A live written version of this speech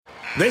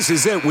This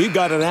is it. We've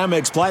got an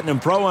Amex Platinum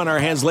Pro on our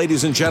hands,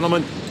 ladies and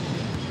gentlemen.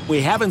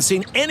 We haven't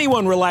seen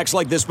anyone relax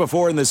like this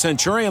before in the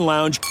Centurion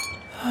Lounge.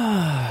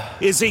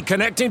 Is he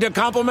connecting to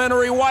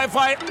complimentary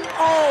Wi-Fi?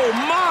 Oh,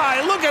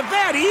 my. Look at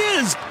that. He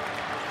is.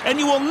 And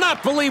you will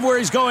not believe where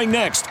he's going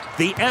next.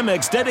 The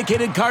Amex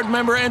dedicated card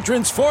member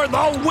entrance for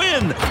the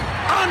win.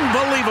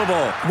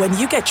 Unbelievable. When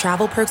you get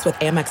travel perks with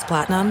Amex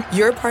Platinum,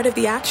 you're part of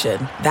the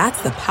action.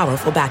 That's the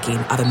powerful backing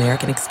of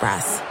American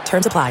Express.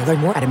 Terms apply. Learn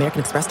more at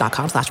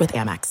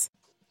americanexpress.com/withAmex.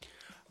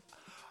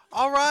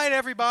 All right,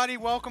 everybody.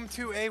 Welcome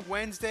to a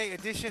Wednesday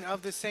edition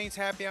of the Saints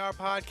Happy Hour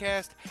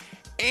podcast.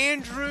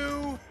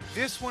 Andrew,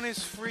 this one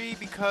is free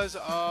because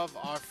of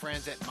our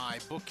friends at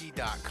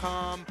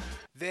MyBookie.com.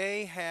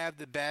 They have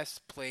the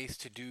best place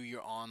to do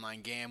your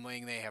online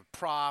gambling. They have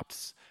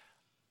props.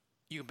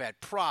 You can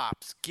bet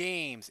props,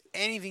 games,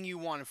 anything you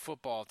want in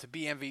football to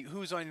be MVP.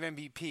 Who's on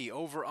MVP,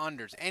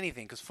 over-unders,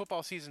 anything. Because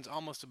football season's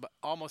almost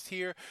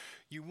here.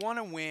 You want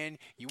to win.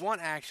 You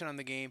want action on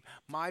the game.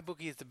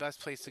 MyBookie is the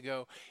best place to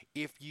go.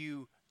 If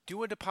you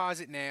do a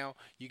deposit now,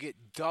 you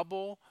get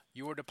double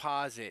your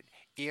deposit.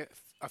 If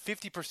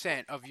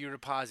 50% of your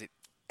deposit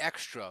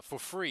extra for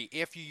free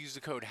if you use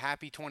the code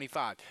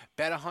HAPPY25.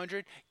 Bet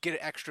 100, get an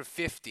extra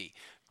 50.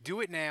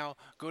 Do it now.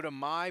 Go to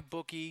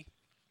mybookie.ag.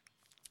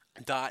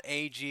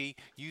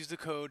 Use the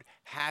code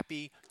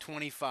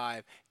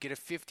HAPPY25. Get a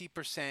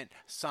 50%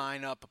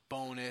 sign-up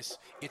bonus.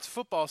 It's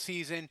football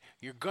season.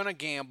 You're going to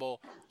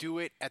gamble. Do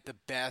it at the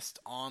best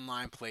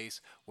online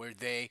place where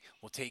they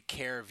will take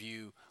care of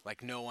you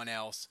like no one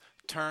else.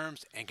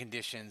 Terms and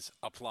conditions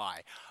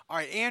apply. All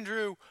right,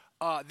 Andrew,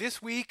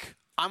 this week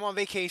I'm on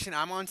vacation.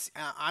 I'm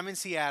in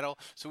Seattle,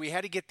 so we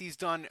had to get these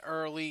done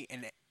early.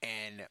 And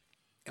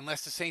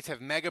unless the Saints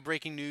have mega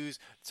breaking news,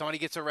 somebody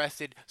gets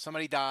arrested,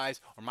 somebody dies,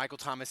 or Michael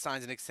Thomas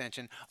signs an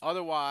extension.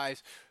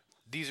 Otherwise,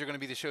 these are going to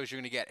be the shows you're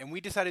going to get. And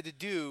we decided to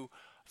do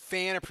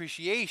fan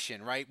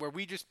appreciation, right, where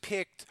we just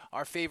picked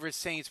our favorite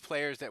Saints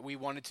players that we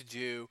wanted to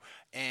do,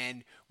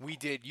 and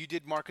you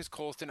did Marcus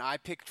Colston, I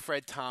picked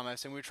Fred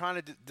Thomas, and we were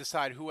trying to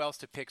decide who else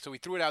to pick, so we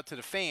threw it out to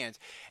the fans,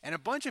 and a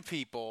bunch of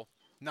people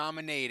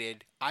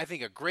nominated, I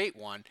think a great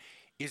one,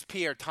 is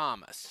Pierre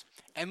Thomas.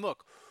 And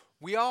look,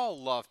 we all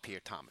love Pierre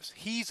Thomas.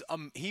 He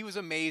was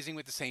amazing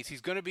with the Saints.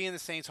 He's going to be in the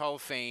Saints Hall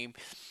of Fame.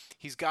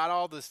 He's got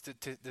all the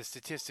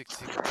statistics.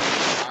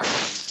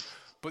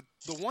 But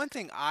the one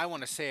thing I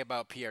want to say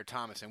about Pierre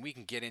Thomas, and we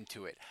can get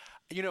into it,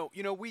 you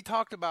know, we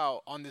talked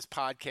about on this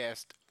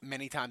podcast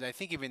many times, I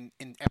think even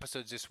in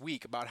episodes this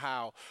week, about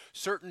how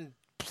certain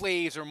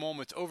plays or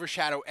moments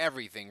overshadow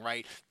everything,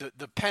 right?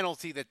 The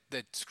penalty that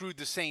screwed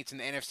the Saints in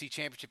the NFC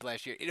Championship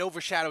last year, it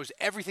overshadows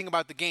everything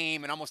about the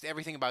game and almost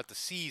everything about the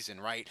season,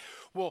 right?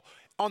 Well,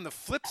 on the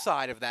flip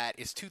side of that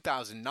is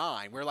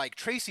 2009, where like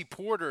Tracy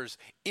Porter's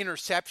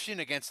interception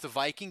against the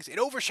Vikings, it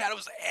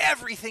overshadows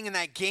everything in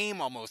that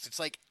game almost. It's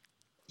like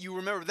you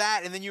remember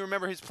that, and then you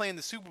remember his play in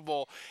the Super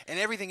Bowl, and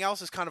everything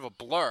else is kind of a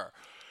blur.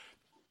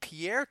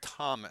 Pierre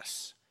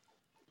Thomas,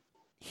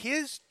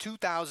 his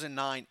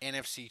 2009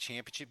 NFC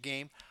Championship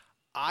game,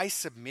 I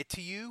submit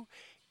to you,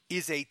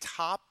 is a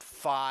top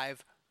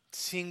 5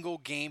 single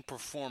game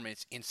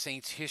performance in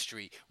Saints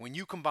history. When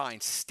you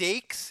combine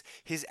stakes,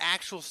 his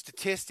actual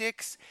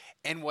statistics,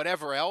 and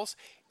whatever else,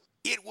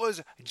 it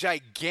was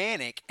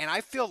gigantic, and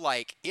I feel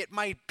like it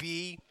might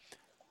be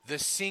the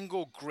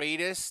single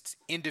greatest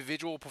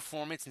individual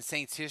performance in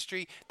Saints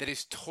history that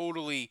is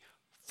totally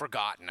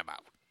forgotten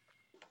about.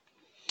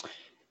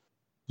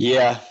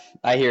 Yeah,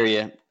 I hear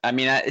you. I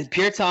mean,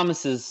 Pierre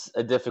Thomas is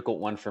a difficult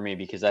one for me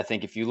because I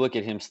think if you look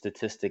at him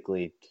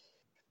statistically,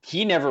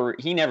 he never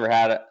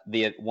had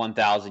the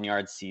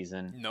 1,000-yard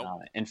season.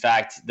 Nope. In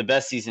fact, the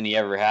best season he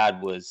ever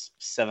had was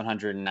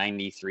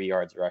 793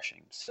 yards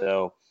rushing.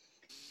 So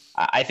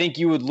I think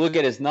you would look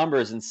at his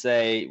numbers and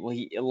say, well,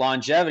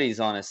 longevity is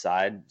on his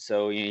side,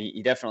 so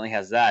he definitely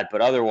has that. But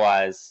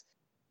otherwise,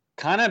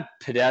 kind of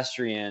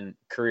pedestrian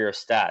career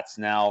stats.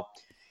 Now,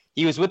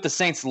 he was with the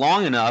Saints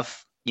long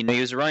enough. He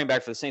was a running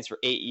back for the Saints for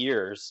 8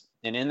 years,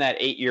 and in that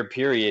 8-year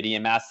period, he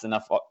amassed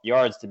enough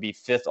yards to be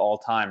 5th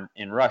all-time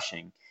in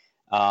rushing.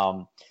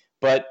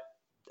 But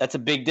that's a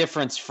big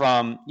difference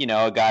from,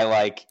 a guy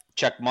like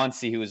Chuck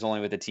Muncie, who was only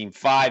with the team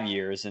 5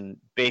 years and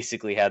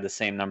basically had the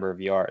same number of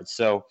yards.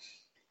 So,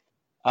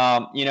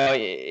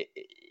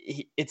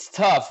 it's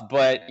tough,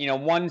 but,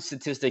 one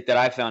statistic that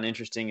I found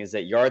interesting is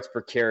that yards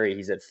per carry,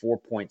 he's at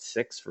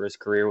 4.6 for his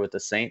career with the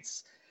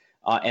Saints,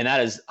 and that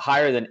is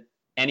higher than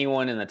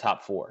anyone in the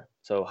top 4.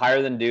 So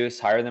higher than Deuce,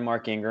 higher than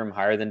Mark Ingram,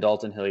 higher than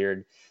Dalton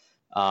Hilliard,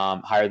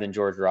 higher than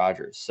George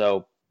Rogers.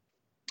 So,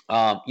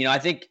 I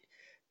think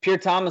Pierre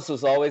Thomas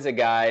was always a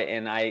guy,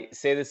 and I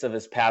say this of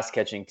his pass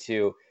catching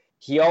too,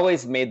 he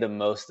always made the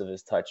most of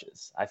his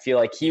touches. I feel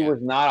like he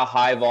was not a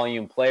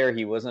high-volume player.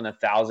 He wasn't a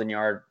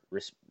 1,000-yard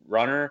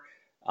runner,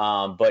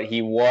 but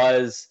he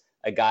was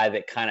a guy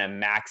that kind of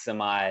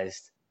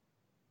maximized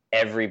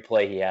every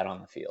play he had on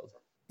the field.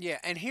 Yeah,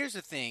 and here's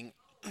the thing.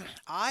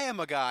 I am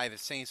a guy that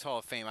Saints Hall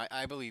of Fame.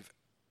 I believe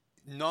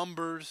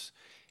numbers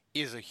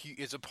is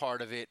a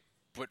part of it.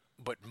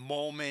 but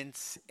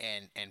moments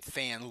and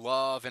fan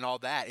love and all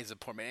that is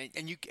important.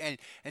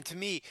 And to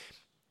me,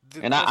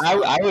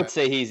 I would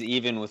say he's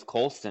even with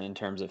Colston in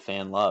terms of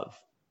fan love.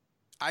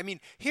 I mean,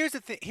 here's the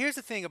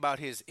thing about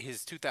his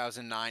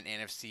 2009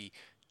 NFC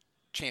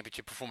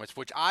Championship performance,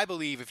 which I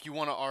believe, if you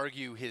want to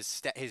argue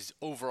his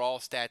overall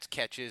stats,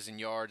 catches and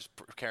yards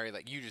per carry,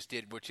 like you just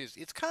did, which is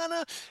it's kind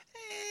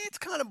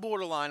of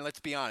borderline, let's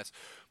be honest.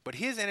 But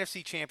his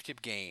NFC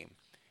Championship game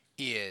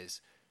is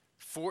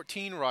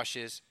 14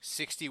 rushes,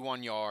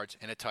 61 yards,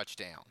 and a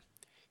touchdown.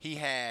 He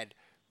had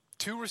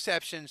 2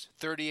 receptions,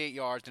 38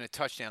 yards, and a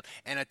touchdown.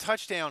 And a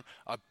touchdown,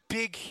 a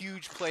big,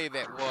 huge play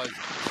that was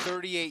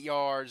 38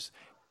 yards.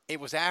 It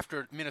was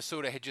after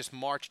Minnesota had just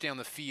marched down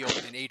the field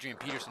and Adrian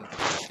Peterson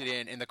pushed it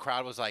in, and the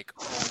crowd was like,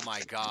 oh,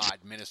 my God,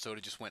 Minnesota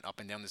just went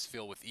up and down this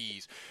field with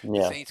ease.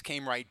 Yeah. The Saints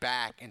came right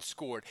back and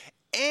scored.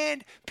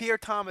 And Pierre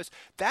Thomas,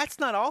 that's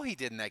not all he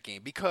did in that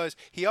game, because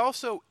he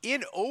also,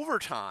 in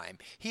overtime,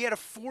 he had a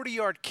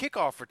 40-yard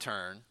kickoff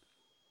return,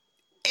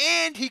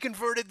 and he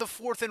converted the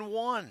 4th and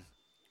 1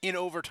 in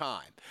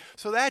overtime.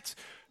 So that's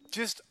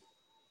just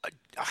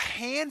a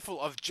handful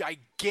of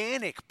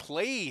gigantic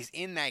plays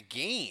in that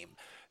game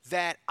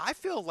that I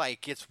feel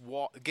like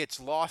gets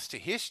lost to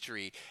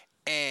history.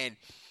 And,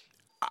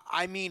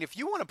 I mean, if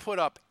you want to put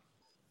up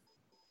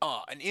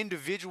an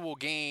individual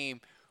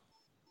game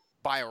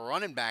by a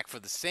running back for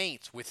the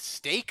Saints with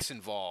stakes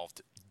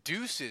involved,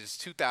 Deuce's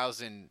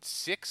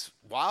 2006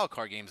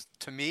 wildcard games,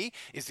 to me,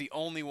 is the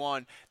only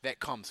one that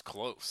comes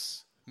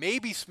close.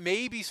 Maybe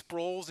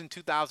Sproles in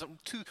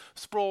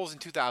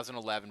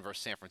 2011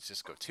 versus San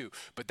Francisco too,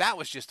 but that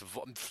was just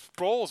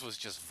Sproles was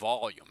just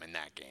volume in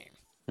that game.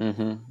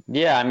 Mm-hmm.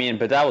 Yeah, I mean,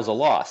 but that was a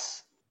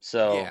loss.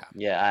 So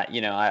yeah,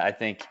 I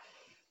think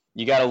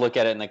you got to look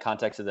at it in the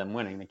context of them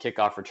winning the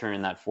kickoff return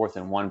in that 4th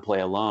and 1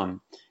 play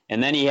alone,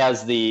 and then he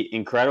has the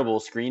incredible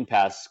screen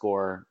pass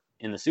score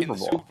in the Super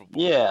Bowl.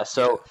 Yeah,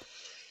 so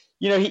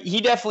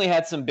he definitely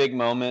had some big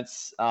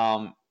moments.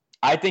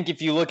 I think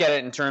if you look at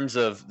it in terms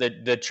of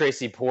the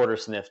Tracy Porter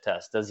sniff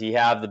test, does he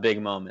have the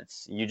big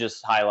moments? You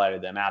just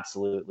highlighted them,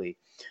 absolutely.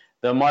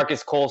 The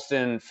Marcus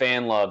Colston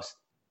fan loves,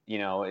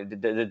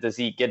 does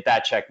he get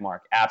that check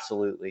mark?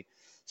 Absolutely.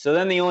 So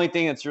then the only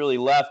thing that's really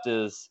left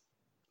is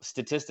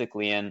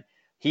statistically, and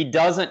he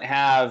doesn't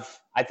have,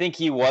 I think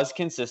he was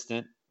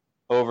consistent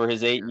over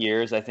his 8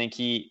 years. I think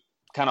he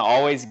kind of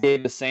always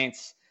gave the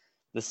Saints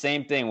the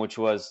same thing, which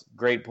was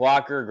great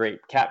blocker, great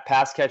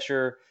pass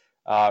catcher,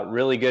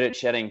 really good at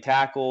shedding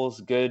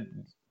tackles,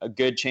 a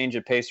good change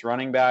of pace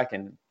running back,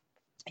 and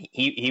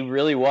he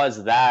really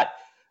was that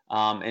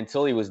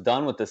until he was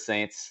done with the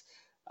Saints.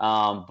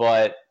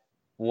 But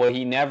what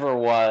he never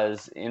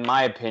was, in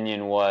my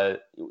opinion, was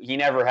he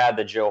never had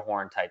the Joe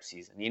Horn type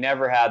season. He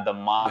never had the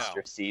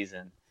monster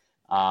season.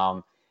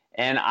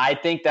 And I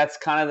think that's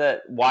kind of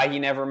why he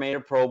never made a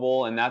Pro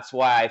Bowl, and that's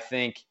why I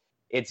think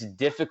it's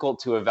difficult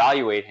to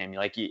evaluate him.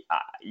 Like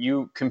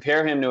you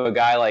compare him to a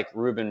guy like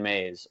Ruben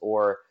Mays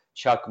or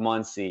Chuck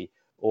Muncie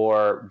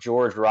or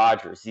George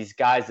Rogers, these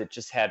guys that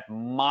just had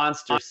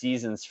monster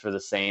seasons for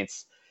the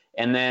Saints,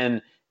 and then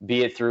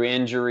be it through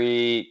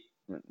injury,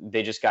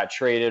 they just got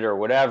traded or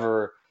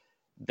whatever,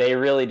 they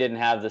really didn't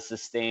have the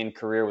sustained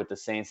career with the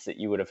Saints that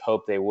you would have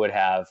hoped they would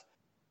have.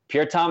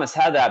 Pierre Thomas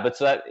had that, but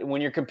so that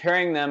when you're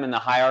comparing them in the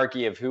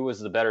hierarchy of who was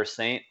the better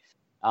Saint,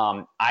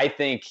 I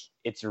think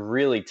it's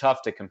really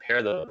tough to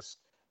compare those.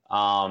 There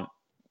are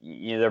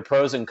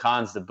pros and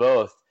cons to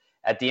both.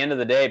 At the end of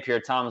the day, Pierre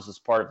Thomas was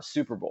part of a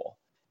Super Bowl.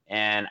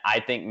 And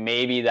I think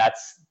maybe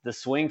that's the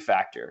swing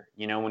factor,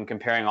 when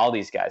comparing all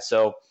these guys.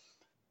 So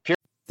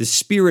the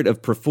spirit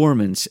of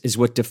performance is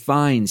what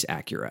defines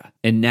Acura.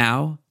 And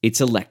now it's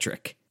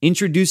electric.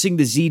 Introducing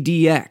the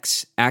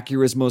ZDX,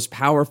 Acura's most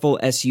powerful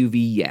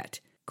SUV yet.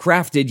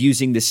 Crafted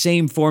using the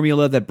same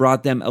formula that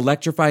brought them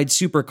electrified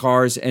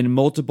supercars and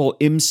multiple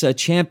IMSA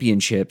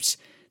championships,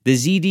 the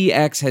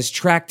ZDX has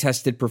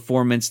track-tested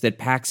performance that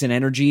packs an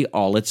energy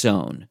all its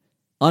own.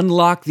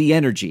 Unlock the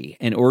energy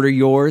and order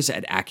yours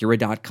at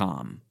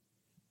Acura.com.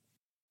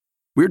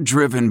 We're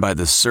driven by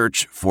the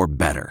search for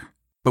better.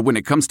 But when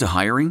it comes to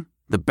hiring,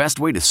 the best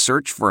way to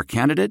search for a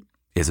candidate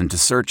isn't to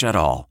search at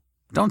all.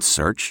 Don't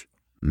search.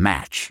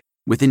 Match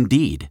with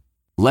Indeed.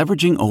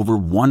 Leveraging over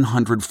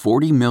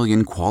 140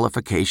 million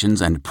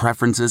qualifications and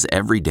preferences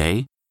every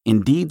day,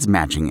 Indeed's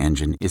matching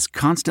engine is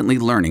constantly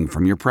learning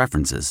from your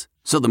preferences.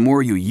 So the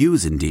more you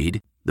use Indeed,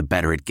 the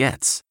better it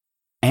gets.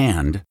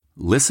 And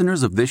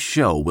listeners of this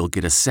show will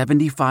get a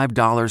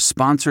 $75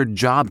 sponsored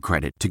job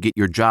credit to get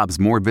your jobs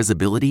more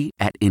visibility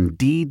at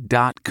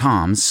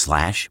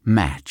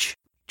Indeed.com/match.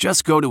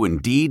 Just go to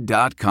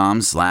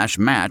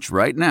Indeed.com/match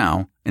right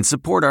now and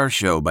support our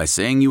show by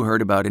saying you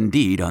heard about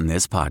Indeed on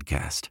this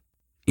podcast.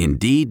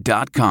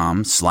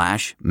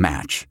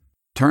 Indeed.com/match.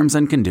 Terms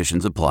and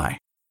conditions apply.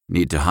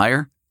 Need to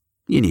hire?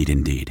 You need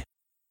Indeed.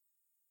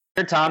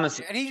 Pierre Thomas.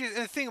 And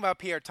the thing about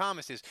Pierre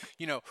Thomas is,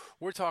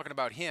 we're talking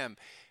about him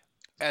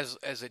as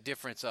a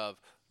difference of,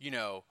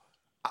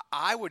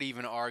 I would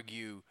even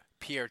argue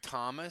Pierre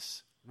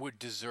Thomas would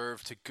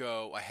deserve to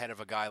go ahead of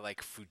a guy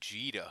like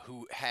Fujita,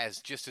 who has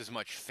just as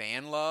much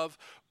fan love.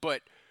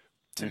 But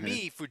to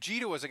me,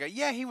 Fujita was a guy,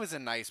 yeah, he was a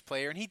nice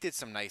player, and he did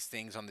some nice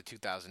things on the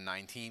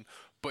 2009 team.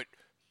 But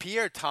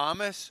Pierre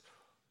Thomas,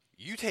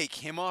 you take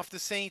him off the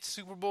Saints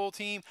Super Bowl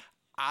team,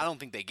 I don't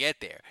think they get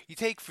there. You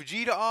take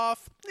Fujita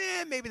off,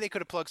 maybe they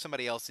could have plugged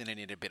somebody else in and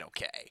it'd have been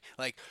okay.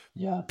 Like,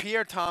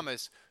 Pierre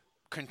Thomas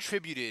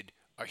contributed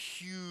a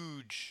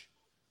huge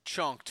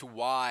chunk to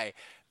why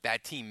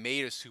that team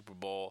made a Super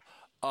Bowl.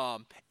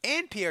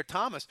 And Pierre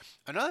Thomas,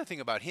 another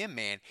thing about him,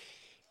 man,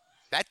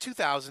 that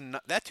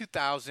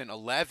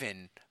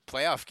 2011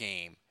 playoff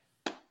game,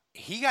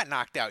 he got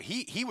knocked out.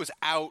 He was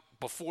out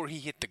before he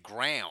hit the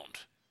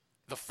ground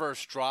the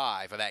first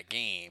drive of that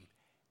game,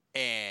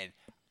 and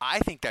I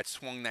think that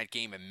swung that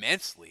game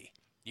immensely.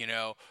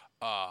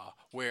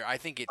 Where I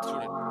think it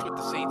sort of put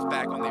the Saints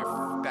back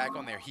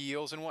on their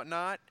heels and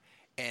whatnot,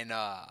 and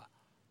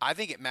I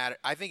think it mattered.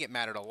 I think it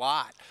mattered a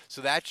lot.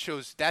 So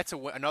that's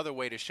another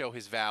way to show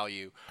his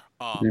value.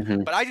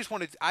 But I just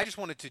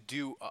wanted to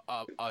do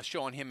a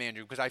show on him,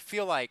 Andrew, because I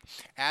feel like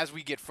as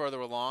we get further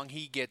along,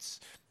 he gets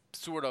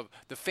sort of,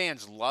 the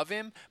fans love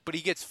him, but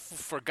he gets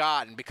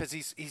forgotten because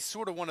he's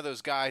sort of one of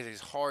those guys.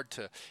 He's hard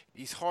to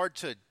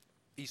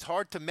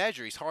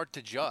measure. He's hard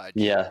to judge.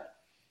 Yeah,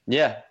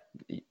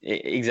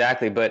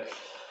 exactly. But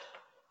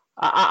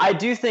I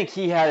do think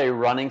he had a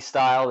running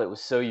style that was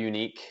so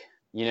unique.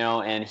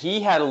 And he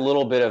had a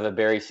little bit of a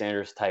Barry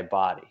Sanders type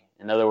body.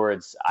 In other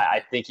words,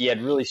 I think he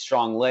had really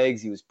strong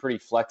legs. He was pretty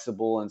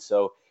flexible. And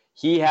so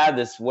he had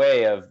this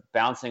way of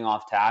bouncing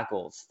off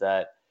tackles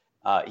that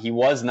he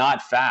was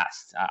not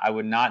fast. I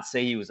would not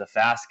say he was a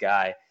fast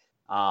guy.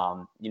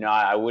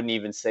 I wouldn't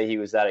even say he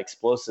was that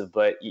explosive,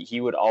 but he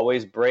would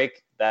always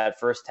break that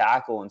first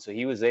tackle. And so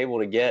he was able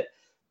to get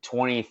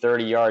 20,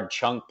 30-yard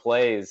chunk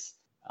plays,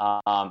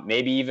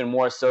 maybe even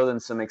more so than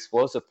some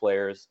explosive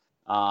players.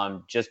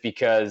 Just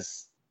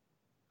because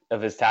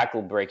of his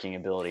tackle breaking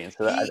ability, and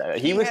so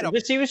he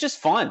was just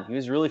fun. He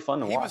was really fun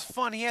to watch. He was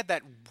fun. He had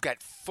that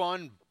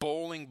fun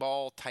bowling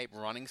ball type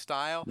running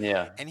style.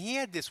 Yeah, and he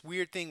had this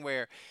weird thing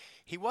where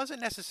he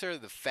wasn't necessarily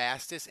the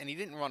fastest, and he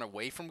didn't run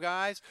away from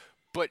guys,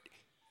 but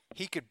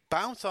he could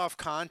bounce off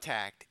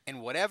contact,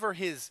 and whatever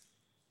his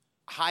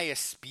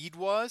highest speed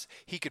was,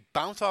 he could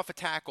bounce off a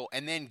tackle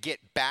and then get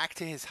back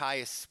to his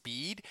highest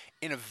speed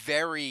in a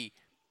very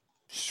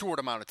short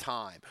amount of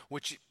time,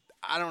 which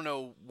I don't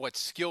know what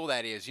skill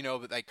that is,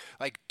 but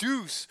like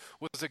Deuce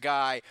was a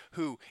guy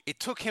who, it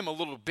took him a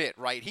little bit,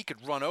 right? He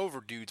could run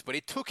over dudes, but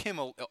it took him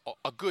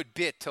a good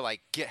bit to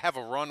have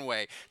a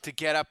runway to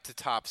get up to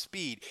top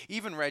speed.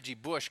 Even Reggie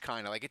Bush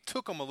kind of it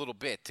took him a little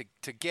bit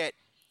to get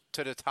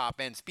to the top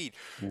end speed.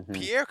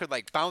 Pierre could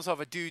bounce off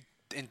a dude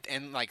in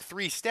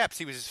 3 steps.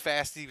 He was as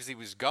fast as he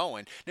was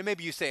going. Now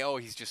maybe you say, oh,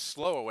 he's just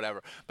slow or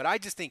whatever, but I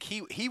just think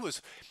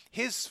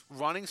his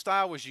running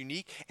style was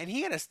unique, and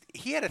he had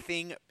a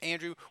thing,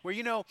 Andrew, where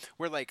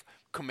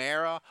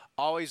Kamara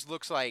always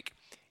looks like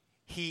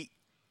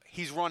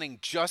he's running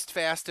just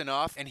fast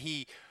enough, and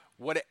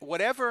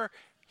whatever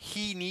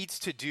he needs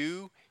to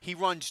do, he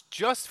runs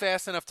just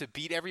fast enough to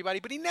beat everybody,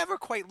 but he never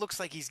quite looks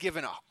like he's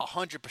given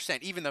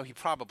 100%, even though he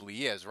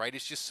probably is, right?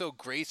 It's just so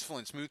graceful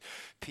and smooth.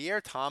 Pierre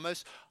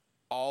Thomas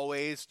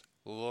always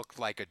looked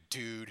like a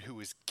dude who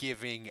was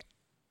giving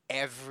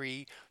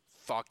every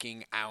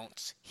fucking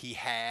ounce he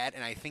had,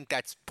 and I think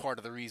that's part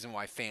of the reason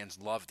why fans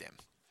loved him.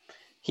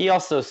 He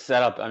also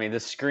set up, the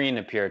screen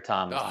to Pierre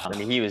Thomas.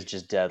 He was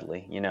just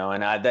deadly,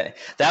 and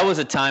that was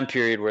a time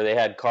period where they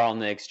had Carl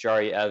Nicks,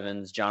 Jari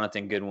Evans,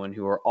 Jonathan Goodwin,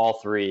 who were all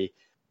three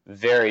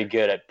very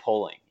good at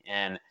pulling.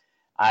 And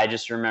I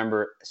just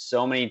remember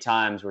so many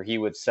times where he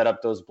would set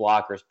up those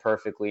blockers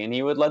perfectly, and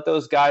he would let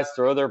those guys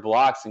throw their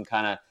blocks and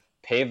kind of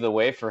pave the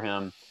way for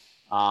him.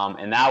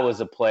 And that was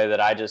a play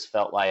that I just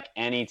felt like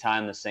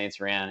anytime the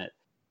Saints ran it,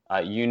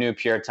 you knew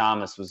Pierre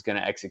Thomas was going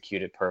to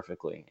execute it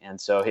perfectly. And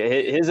so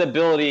his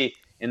ability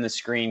in the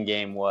screen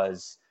game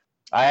was,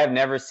 I have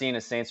never seen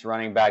a Saints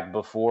running back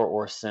before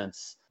or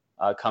since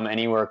come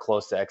anywhere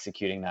close to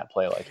executing that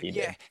play like he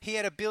did. Yeah, he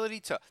had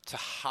ability to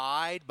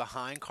hide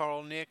behind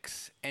Carl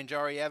Nicks and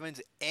Jari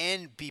Evans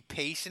and be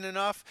patient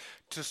enough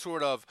to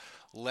sort of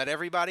let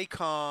everybody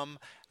come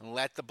and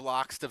let the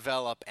blocks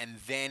develop and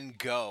then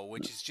go,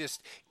 which is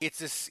just,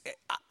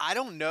 I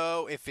don't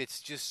know if it's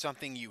just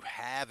something you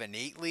have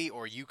innately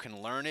or you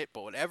can learn it,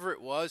 but whatever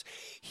it was,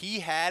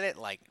 he had it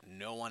like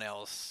no one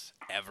else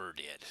ever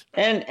did.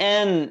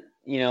 And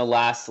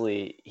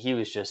lastly, he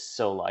was just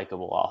so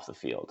likable off the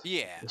field.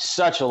 Yeah.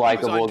 Such a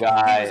likable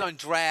guy. He was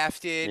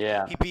undrafted.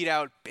 Yeah. He beat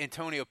out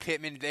Antonio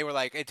Pittman. They were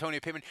like, Antonio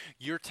Pittman,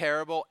 you're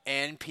terrible,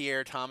 and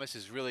Pierre Thomas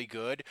is really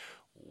good.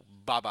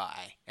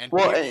 Bye-bye.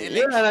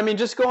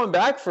 Just going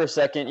back for a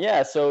second,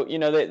 so,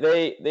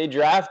 they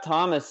draft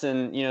Thomas,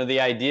 and, the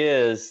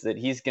idea is that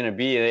he's going to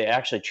be, they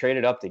actually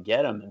traded up to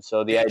get him, and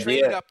so they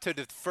traded up to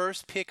the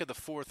first pick of the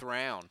 4th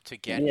round to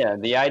get him. Yeah,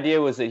 the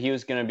idea was that he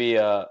was going to be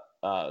a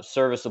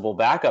serviceable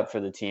backup for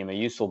the team, a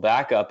useful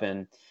backup,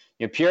 and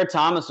Pierre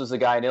Thomas was a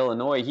guy at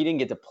Illinois. He didn't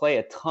get to play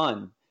a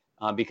ton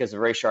because of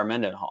Rayshard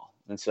Mendenhall.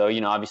 And so,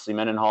 obviously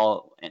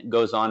Mendenhall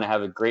goes on to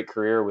have a great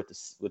career with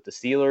the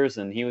Steelers,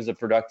 and he was a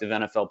productive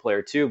NFL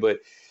player too. But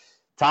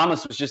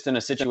Thomas was just in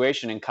a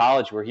situation in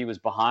college where he was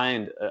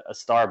behind a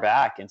star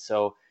back. And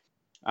so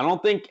I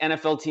don't think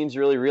NFL teams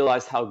really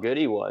realized how good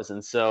he was.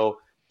 And so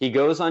he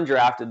goes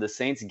undrafted, the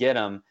Saints get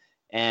him,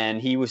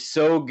 and he was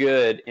so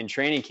good in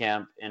training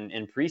camp and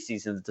in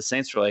preseason that the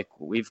Saints were like,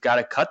 we've got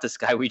to cut this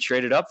guy we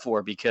traded up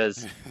for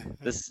because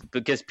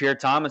Pierre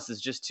Thomas is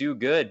just too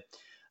good.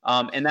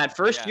 And that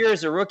first year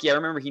as a rookie, I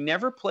remember he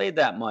never played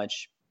that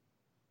much.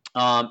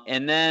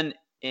 And then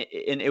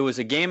it was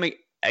a game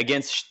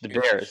against the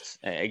Bears,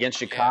 against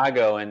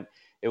Chicago, and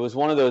it was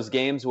one of those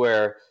games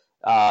where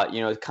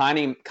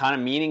kind of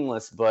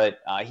meaningless, but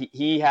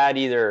he had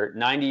either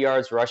 90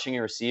 yards rushing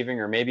and receiving,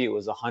 or maybe it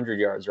was 100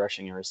 yards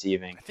rushing and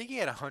receiving. I think he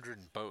had 100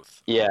 in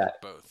both. Yeah,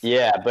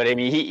 but I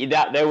mean,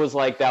 there was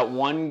like that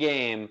one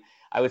game.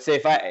 I would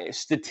say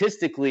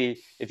statistically,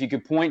 if you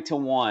could point to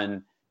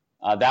one,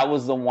 that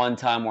was the one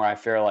time where I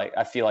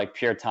feel like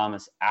Pierre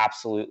Thomas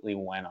absolutely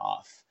went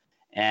off.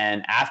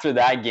 And after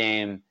that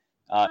game,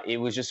 it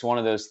was just one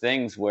of those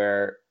things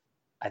where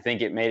I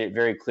think it made it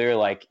very clear,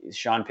 like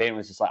Sean Payton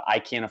was just like, I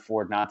can't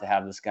afford not to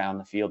have this guy on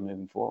the field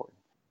moving forward.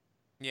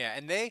 Yeah,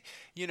 and they,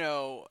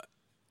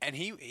 and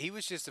he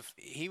was just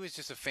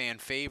a fan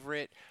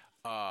favorite,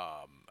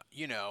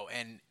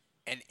 and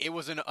it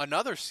was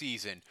another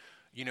season.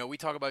 We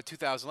talk about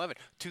 2011,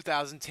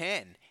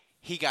 2010.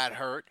 He got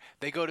hurt.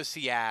 They go to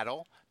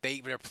Seattle.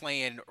 They're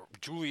playing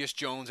Julius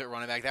Jones at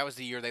running back. That was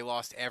the year they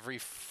lost every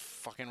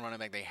fucking running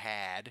back they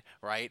had,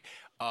 right?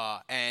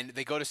 And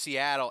they go to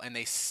Seattle and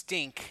they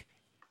stink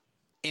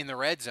in the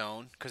red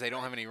zone because they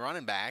don't have any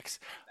running backs.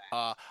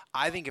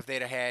 I think if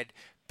they'd have had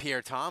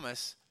Pierre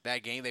Thomas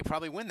that game, they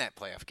probably win that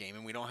playoff game,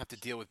 and we don't have to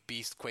deal with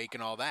Beastquake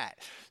and all that.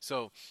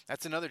 So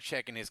that's another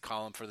check in his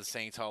column for the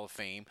Saints Hall of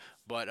Fame.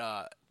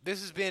 But this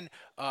has been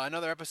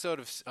another episode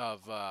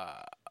of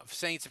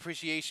Saints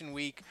Appreciation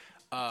Week.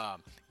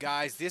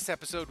 Guys, this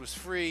episode was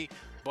free,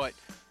 but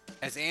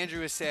as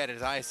Andrew has said,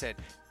 as I said,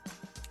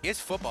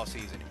 it's football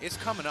season. It's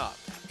coming up,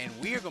 and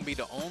we are going to be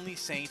the only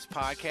Saints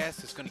podcast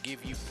that's going to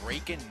give you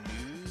breaking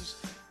news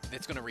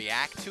that's going to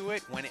react to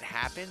it when it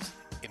happens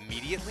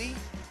immediately.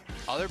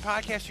 Other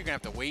podcasts, you're going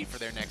to have to wait for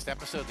their next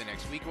episode the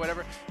next week or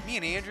whatever. Me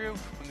and Andrew,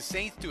 when the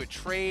Saints do a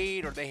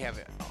trade or they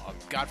have,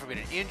 God forbid,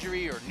 an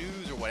injury or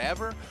news or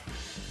whatever,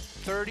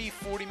 30,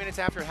 40 minutes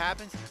after it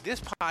happens,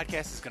 this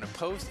podcast is going to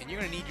post, and you're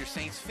going to need your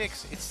Saints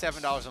fix. It's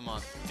 $7 a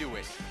month. Do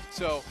it.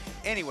 So,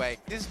 anyway,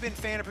 this has been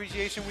Fan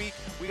Appreciation Week.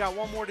 We got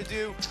one more to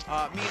do.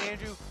 Me and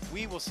Andrew,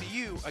 we will see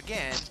you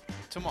again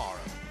tomorrow.